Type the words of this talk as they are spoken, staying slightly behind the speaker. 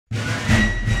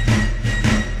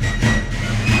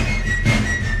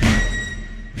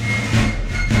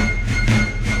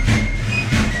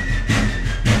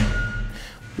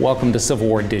Welcome to Civil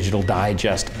War Digital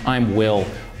Digest. I'm Will.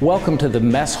 Welcome to the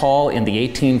mess hall in the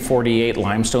 1848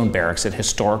 limestone barracks at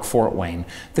historic Fort Wayne.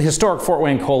 The Historic Fort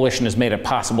Wayne Coalition has made it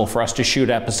possible for us to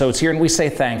shoot episodes here, and we say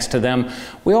thanks to them.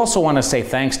 We also want to say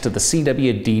thanks to the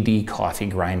CWDD Coffee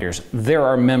Grinders. They're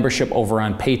our membership over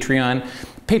on Patreon.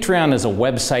 Patreon is a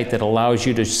website that allows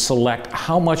you to select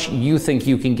how much you think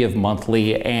you can give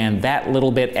monthly, and that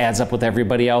little bit adds up with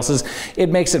everybody else's. It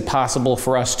makes it possible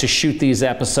for us to shoot these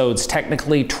episodes,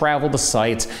 technically travel the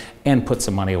sites, and put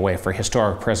some money away for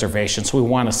historic preservation. So we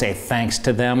want to say thanks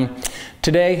to them.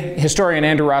 Today, historian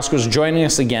Andrew Roscoe is joining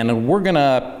us again, and we're going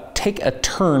to take a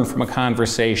turn from a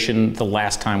conversation the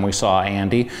last time we saw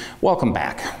Andy. Welcome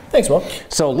back. Thanks, Will.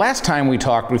 So last time we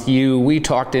talked with you, we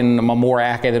talked in a more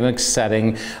academic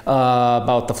setting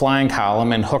about the flying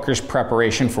column and Hooker's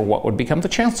preparation for what would become the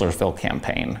Chancellorsville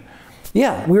campaign.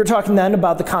 Yeah, we were talking then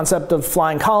about the concept of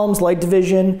flying columns, light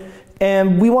division,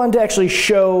 and we wanted to actually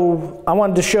I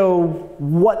wanted to show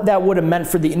what that would have meant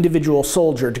for the individual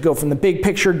soldier, to go from the big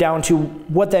picture down to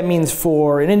what that means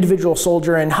for an individual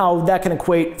soldier and how that can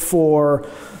equate for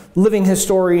living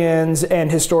historians and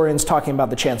historians talking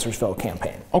about the Chancellorsville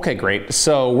campaign. Okay, great.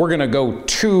 So we're going to go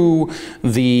to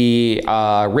the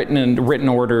written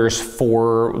orders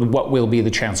for what will be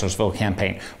the Chancellorsville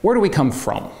campaign. Where do we come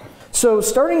from? So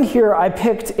starting here, I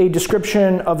picked a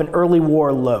description of an early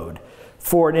war load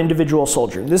for an individual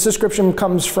soldier. This description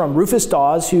comes from Rufus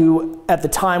Dawes, who at the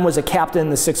time was a captain in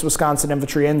the 6th Wisconsin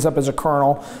Infantry, ends up as a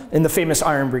colonel in the famous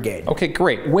Iron Brigade. Okay,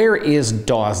 great. Where is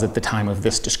Dawes at the time of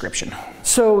this description?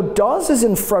 So Dawes is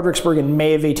in Fredericksburg in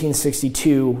May of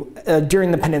 1862 during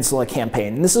the Peninsula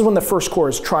Campaign. And this is when the First Corps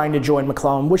is trying to join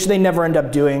McClellan, which they never end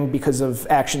up doing because of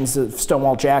actions of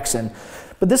Stonewall Jackson.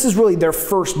 But this is really their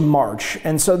first march,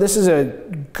 and so this is a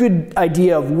good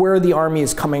idea of where the Army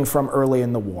is coming from early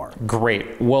in the war.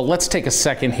 Great. Well, let's take a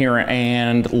second here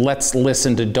and let's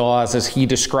listen to Dawes as he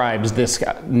describes this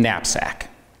knapsack.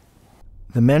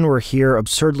 The men were here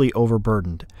absurdly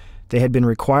overburdened. They had been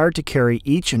required to carry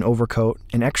each an overcoat,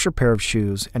 an extra pair of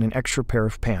shoes, and an extra pair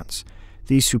of pants.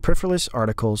 These superfluous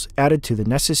articles added to the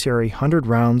necessary 100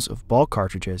 rounds of ball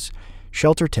cartridges,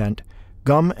 shelter tent,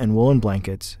 gum and woolen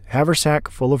blankets, haversack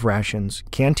full of rations,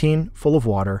 canteen full of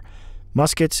water,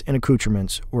 muskets and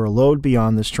accoutrements were a load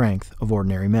beyond the strength of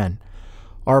ordinary men.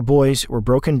 Our boys were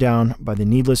broken down by the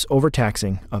needless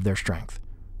overtaxing of their strength.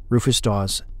 Rufus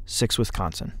Dawes, 6th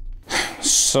Wisconsin.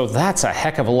 So that's a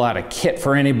heck of a lot of kit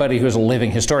for anybody who's a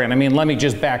living historian. I mean, let me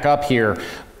just back up here.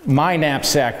 My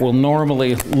knapsack will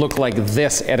normally look like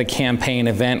this at a campaign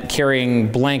event,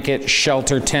 carrying blanket,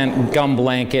 shelter tent, gum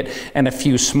blanket, and a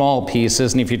few small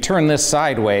pieces. And if you turn this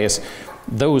sideways,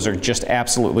 those are just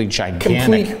absolutely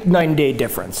gigantic. Complete night-and-day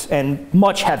difference, and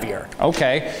much heavier.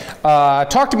 Okay.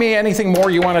 Talk to me anything more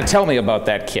you want to tell me about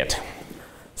that kit.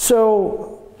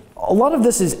 So a lot of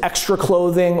this is extra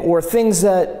clothing or things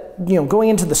that, going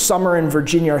into the summer in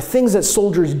Virginia are things that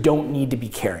soldiers don't need to be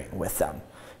carrying with them.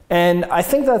 And I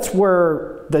think that's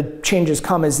where the changes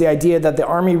come, is the idea that the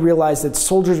Army realized that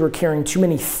soldiers were carrying too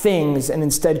many things and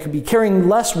instead could be carrying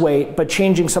less weight, but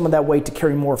changing some of that weight to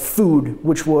carry more food,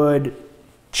 which would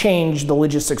change the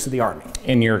logistics of the Army.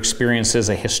 In your experience as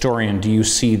a historian, do you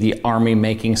see the Army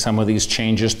making some of these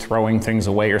changes, throwing things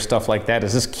away or stuff like that?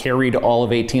 Is this carried all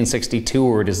of 1862,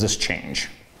 or does this change?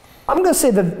 I'm going to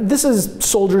say that this is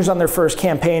soldiers on their first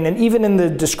campaign, and even in the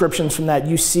descriptions from that,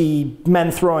 you see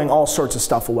men throwing all sorts of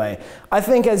stuff away. I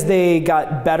think as they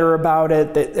got better about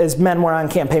it, that as men were on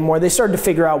campaign more, they started to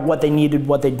figure out what they needed,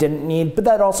 what they didn't need, but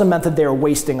that also meant that they were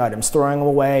wasting items, throwing them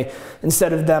away,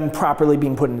 instead of them properly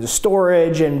being put into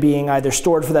storage and being either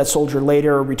stored for that soldier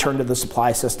later or returned to the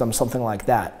supply system, something like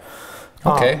that.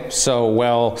 Okay, so,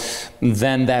 well,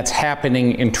 then that's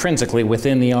happening intrinsically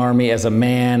within the Army as a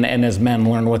man and as men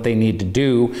learn what they need to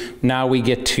do. Now we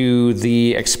get to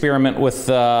the experiment with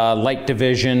the light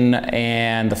division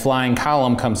and the flying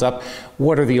column comes up.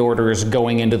 What are the orders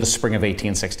going into the spring of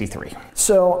 1863?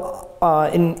 So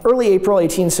in early April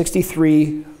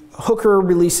 1863, Hooker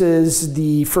releases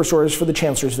the first orders for the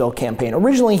Chancellorsville campaign.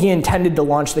 Originally, he intended to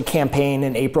launch the campaign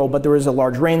in April, but there was a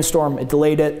large rainstorm. It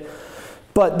delayed it.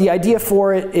 But the idea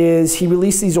for it is he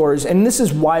released these orders, and this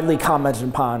is widely commented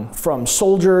upon from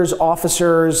soldiers,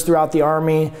 officers throughout the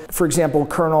Army. For example,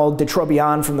 Colonel de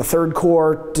Trobriand from the 3rd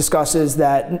Corps discusses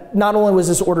that not only was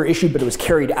this order issued, but it was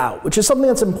carried out, which is something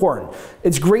that's important.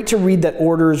 It's great to read that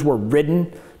orders were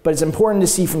written, but it's important to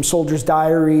see from soldiers'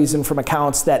 diaries and from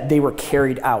accounts that they were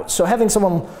carried out. So having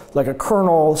someone like a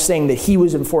colonel saying that he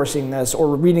was enforcing this,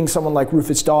 or reading someone like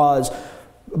Rufus Dawes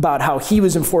about how he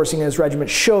was enforcing his regiment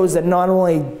shows that not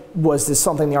only was this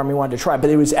something the Army wanted to try, but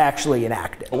it was actually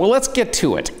enacted. Well, let's get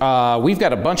to it. We've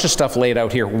got a bunch of stuff laid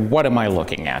out here. What am I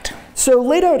looking at? So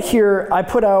laid out here, I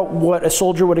put out what a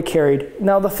soldier would have carried.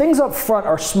 Now the things up front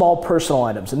are small personal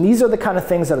items, and these are the kind of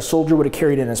things that a soldier would have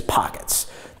carried in his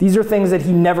pockets. These are things that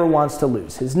he never wants to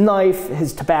lose. His knife,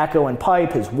 his tobacco and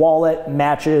pipe, his wallet,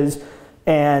 matches,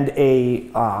 and a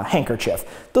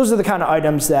handkerchief. Those are the kind of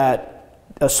items that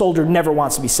a soldier never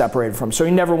wants to be separated from, so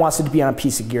he never wants it to be on a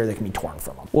piece of gear that can be torn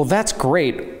from him. Well, that's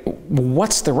great.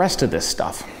 What's the rest of this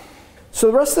stuff? So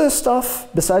the rest of this stuff,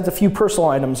 besides a few personal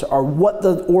items, are what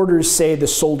the orders say the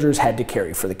soldiers had to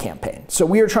carry for the campaign. So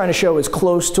we are trying to show as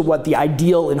close to what the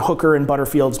ideal in Hooker and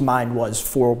Butterfield's mind was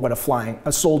for what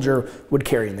a soldier would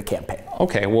carry in the campaign.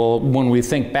 Okay, well, when we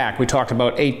think back, we talked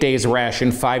about 8 days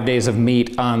ration, 5 days of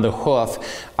meat on the hoof.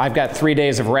 I've got 3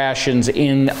 days of rations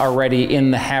already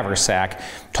in the haversack.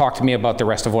 Talk to me about the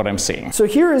rest of what I'm seeing. So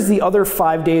here is the other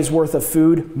 5 days worth of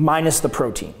food minus the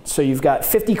protein. So you've got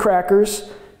 50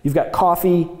 crackers, you've got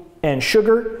coffee and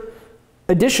sugar.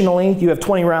 Additionally, you have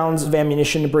 20 rounds of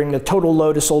ammunition to bring the total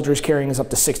load a soldier's carrying is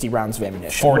up to 60 rounds of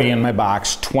ammunition. 40 in my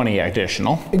box, 20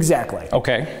 additional. Exactly.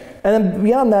 Okay. And then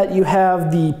beyond that, you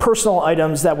have the personal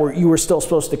items that you were still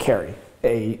supposed to carry.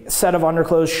 A set of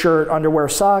underclothes, shirt, underwear,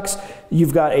 socks.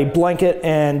 You've got a blanket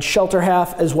and shelter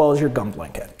half, as well as your gun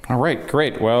blanket. All right,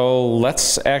 great. Well,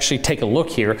 let's actually take a look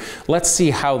here. Let's see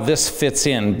how this fits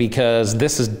in, because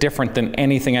this is different than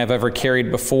anything I've ever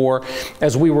carried before.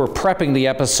 As we were prepping the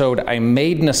episode, I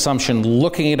made an assumption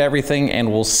looking at everything, and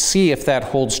we'll see if that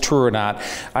holds true or not.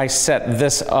 I set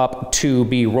this up to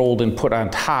be rolled and put on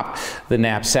top the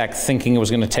knapsack, thinking it was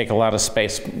going to take a lot of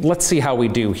space. Let's see how we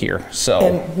do here.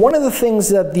 And one of the things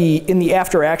that in the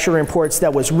after action reports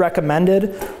that was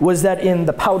recommended was that in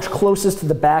the pouch closest to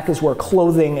the back is where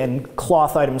clothing and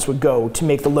cloth items would go to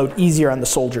make the load easier on the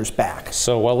soldier's back.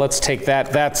 So, well, let's take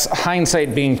that. That's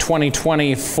hindsight being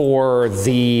 20/20 for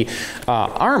the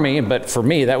Army, but for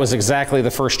me, that was exactly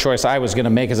the first choice I was going to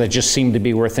make, as it just seemed to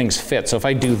be where things fit. So if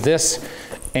I do this,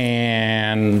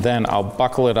 and then I'll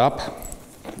buckle it up,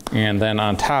 and then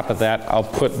on top of that, I'll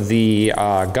put the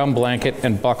gum blanket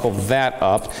and buckle that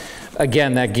up.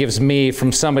 Again, that gives me,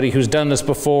 from somebody who's done this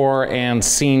before and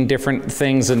seen different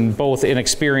things, and both in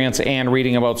experience and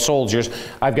reading about soldiers,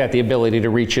 I've got the ability to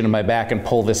reach into my back and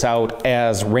pull this out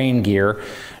as rain gear.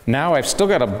 Now I've still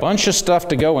got a bunch of stuff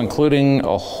to go, including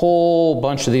a whole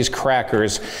bunch of these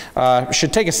crackers.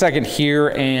 Should take a second here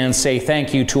and say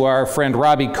thank you to our friend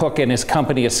Robbie Cook and his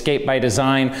company Escape by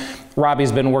Design.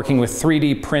 Robbie's been working with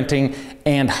 3D printing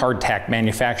and hardtack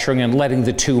manufacturing and letting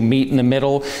the two meet in the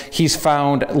middle. He's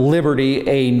found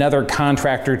Liberty, another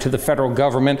contractor to the federal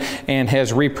government, and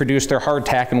has reproduced their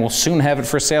hardtack and will soon have it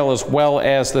for sale, as well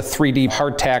as the 3D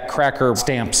hardtack cracker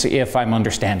stamps, if I'm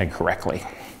understanding correctly.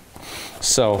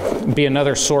 So, be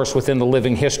another source within the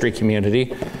living history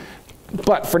community.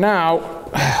 But for now,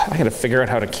 I gotta figure out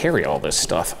how to carry all this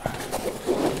stuff.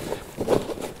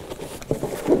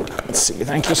 Let's see,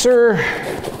 thank you, sir.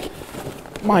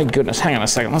 My goodness, hang on a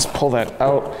second, let's pull that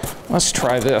out. Let's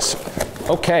try this.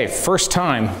 Okay, first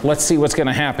time, let's see what's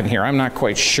gonna happen here. I'm not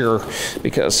quite sure,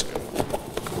 because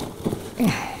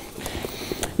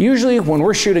usually when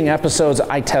we're shooting episodes,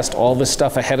 I test all this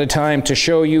stuff ahead of time to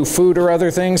show you food or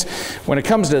other things. When it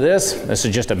comes to this is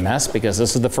just a mess, because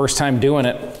this is the first time doing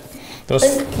it.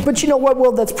 But you know what,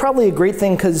 Will, that's probably a great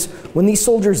thing, because when these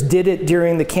soldiers did it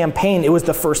during the campaign, it was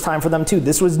the first time for them too.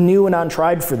 This was new and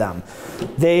untried for them.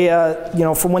 They, you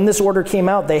know, from when this order came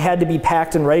out, they had to be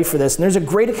packed and ready for this. And there's a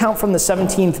great account from the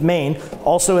 17th Maine,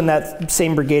 also in that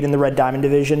same brigade in the Red Diamond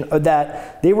Division,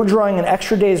 that they were drawing an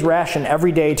extra day's ration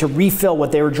every day to refill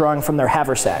what they were drawing from their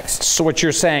haversacks. So what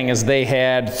you're saying is they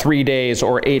had 3 days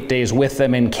or 8 days with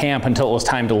them in camp until it was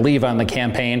time to leave on the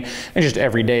campaign, and just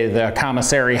every day the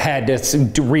commissary had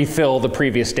to refill the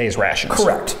previous day's rations.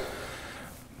 Correct.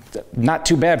 Not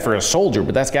too bad for a soldier,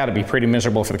 but that's got to be pretty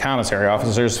miserable for the commissary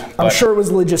officers. I'm sure it was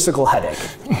a logistical headache.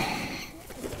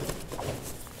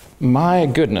 My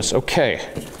goodness, okay.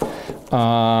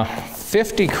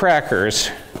 50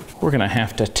 crackers. We're gonna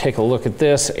have to take a look at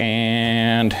this,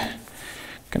 and I'm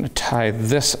gonna tie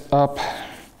this up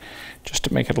just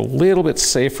to make it a little bit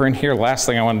safer in here. Last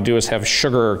thing I want to do is have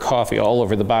sugar or coffee all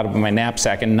over the bottom of my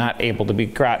knapsack and not able to be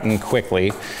gotten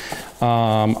quickly.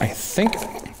 I think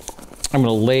I'm going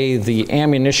to lay the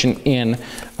ammunition in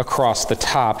across the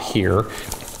top here.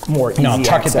 More easy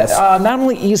access. Not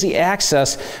only easy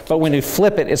access, but when you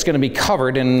flip it, it's going to be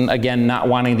covered, and again, not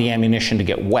wanting the ammunition to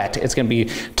get wet. It's going to be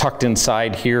tucked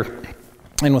inside here.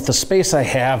 And with the space I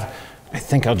have, I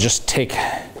think I'll just take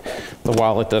the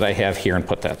wallet that I have here and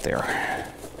put that there.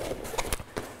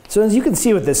 So as you can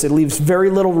see with this, it leaves very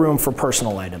little room for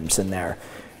personal items in there.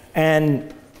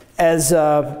 And as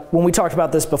when we talked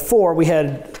about this before, we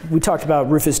talked about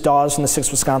Rufus Dawes from the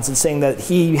 6th Wisconsin saying that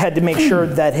he had to make sure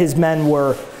that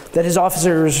his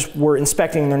officers were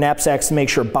inspecting their knapsacks to make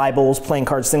sure Bibles, playing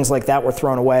cards, things like that were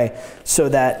thrown away, so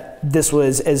that this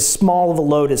was as small of a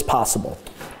load as possible.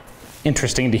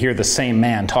 Interesting to hear the same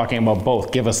man talking about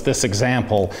both, give us this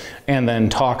example, and then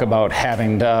talk about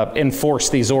having to enforce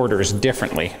these orders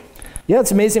differently. Yeah,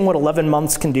 it's amazing what 11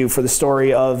 months can do for the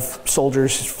story of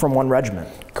soldiers from one regiment.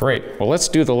 Great. Well, let's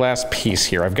do the last piece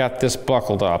here. I've got this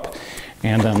buckled up,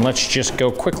 and then let's just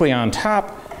go quickly on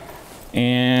top.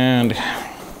 And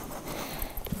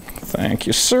thank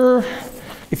you, sir.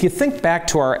 If you think back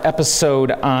to our episode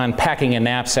on packing a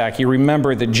knapsack, you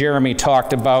remember that Jeremy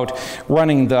talked about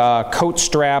running the coat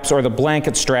straps or the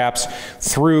blanket straps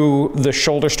through the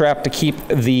shoulder strap to keep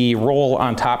the roll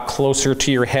on top closer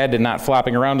to your head and not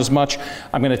flopping around as much.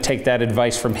 I'm going to take that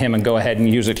advice from him and go ahead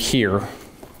and use it here.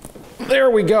 There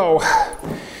we go.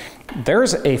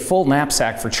 There's a full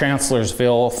knapsack for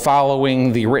Chancellorsville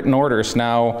following the written orders.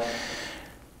 Now,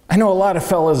 I know a lot of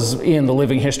fellas in the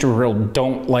living history world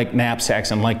don't like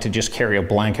knapsacks and like to just carry a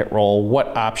blanket roll.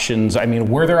 What options, I mean,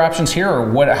 were there options here,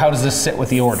 or how does this sit with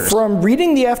the orders? From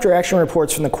reading the after-action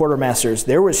reports from the quartermasters,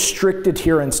 there was strict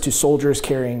adherence to soldiers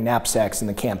carrying knapsacks in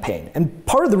the campaign. And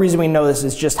part of the reason we know this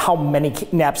is just how many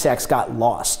knapsacks got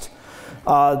lost.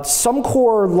 Some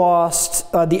corps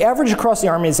lost, the average across the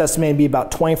Army is estimated to be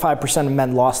about 25% of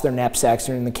men lost their knapsacks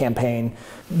during the campaign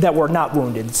that were not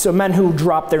wounded. So men who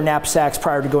dropped their knapsacks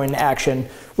prior to going into action,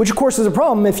 which of course is a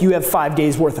problem if you have 5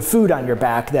 days worth of food on your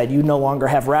back that you no longer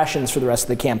have rations for the rest of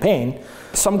the campaign.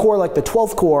 Some corps, like the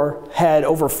 12th Corps, had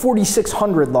over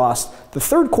 4,600 lost. The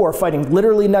 3rd Corps, fighting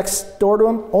literally next door to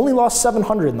them, only lost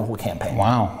 700 in the whole campaign.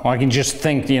 Wow. Well, I can just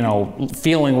think, you know,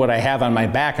 feeling what I have on my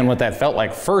back and what that felt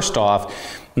like. First off,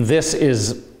 this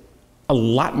is a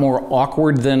lot more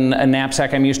awkward than a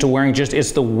knapsack I'm used to wearing. Just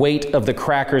it's the weight of the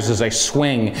crackers as I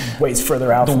swing. Weight's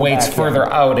further out. The weight's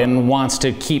further out and wants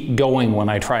to keep going when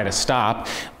I try to stop.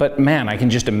 But man, I can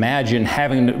just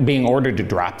imagine being ordered to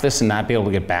drop this and not be able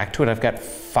to get back to it. I've got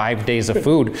 5 days of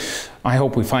food. I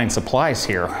hope we find supplies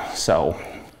here. So,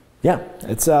 yeah,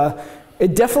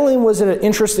 it definitely was an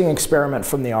interesting experiment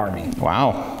from the Army.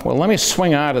 Wow. Well, let me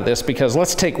swing out of this because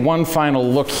let's take one final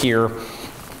look here.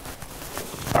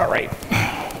 All right,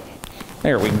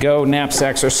 there we go.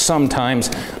 Knapsacks are sometimes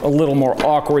a little more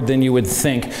awkward than you would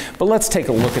think, but let's take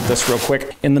a look at this real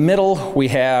quick. In the middle, we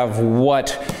have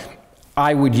what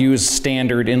I would use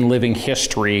standard in living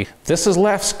history. This is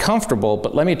less comfortable,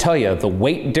 but let me tell you, the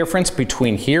weight difference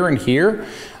between here and here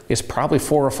is probably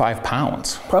 4 or 5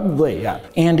 pounds. Probably, yeah.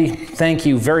 Andy, thank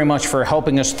you very much for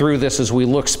helping us through this as we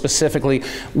look specifically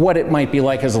what it might be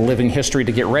like as a living history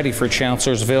to get ready for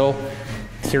Chancellorsville.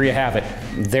 Here you have it.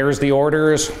 There's the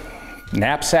orders.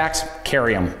 Knapsacks,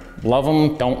 carry them. Love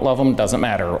them, don't love them, doesn't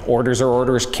matter. Orders are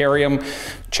orders, carry them.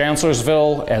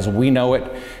 Chancellorsville, as we know it,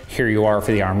 here you are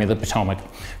for the Army of the Potomac.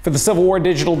 For the Civil War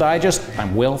Digital Digest,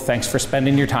 I'm Will. Thanks for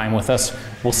spending your time with us.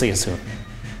 We'll see you soon.